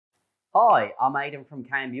Hi, I'm Aidan from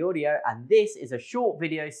KMB Audio, and this is a short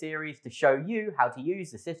video series to show you how to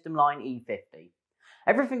use the Systemline E50.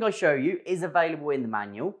 Everything I show you is available in the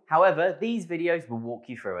manual, however, these videos will walk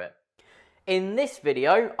you through it. In this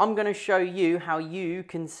video, I'm going to show you how you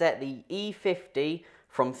can set the E50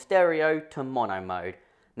 from stereo to mono mode.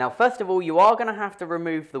 Now, first of all, you are going to have to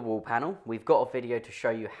remove the wall panel. We've got a video to show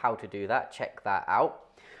you how to do that, check that out.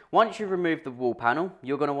 Once you've removed the wall panel,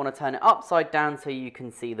 you're going to want to turn it upside down so you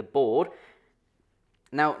can see the board.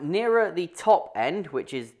 Now, nearer the top end,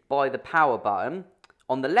 which is by the power button,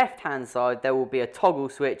 on the left-hand side, there will be a toggle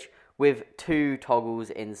switch with two toggles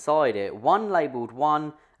inside it. One labelled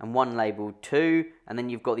 1 and one labelled 2, and then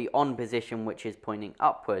you've got the on position, which is pointing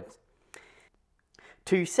upwards.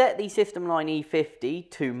 To set the Systemline E50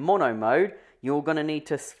 to mono mode, you're going to need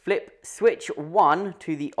to flip switch 1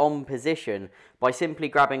 to the on position by simply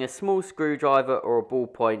grabbing a small screwdriver or a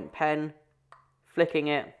ballpoint pen, flicking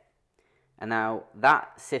it, and now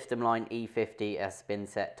that Systemline E50 has been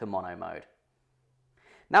set to mono mode.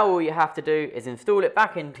 Now all you have to do is install it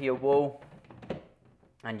back into your wall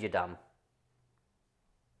and you're done.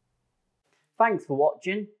 Thanks for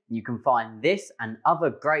watching. You can find this and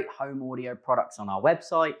other great home audio products on our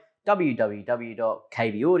website,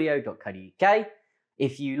 www.kbaudio.co.uk.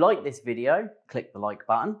 If you like this video, click the like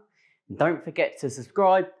button. And don't forget to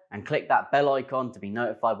subscribe and click that bell icon to be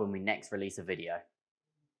notified when we next release a video.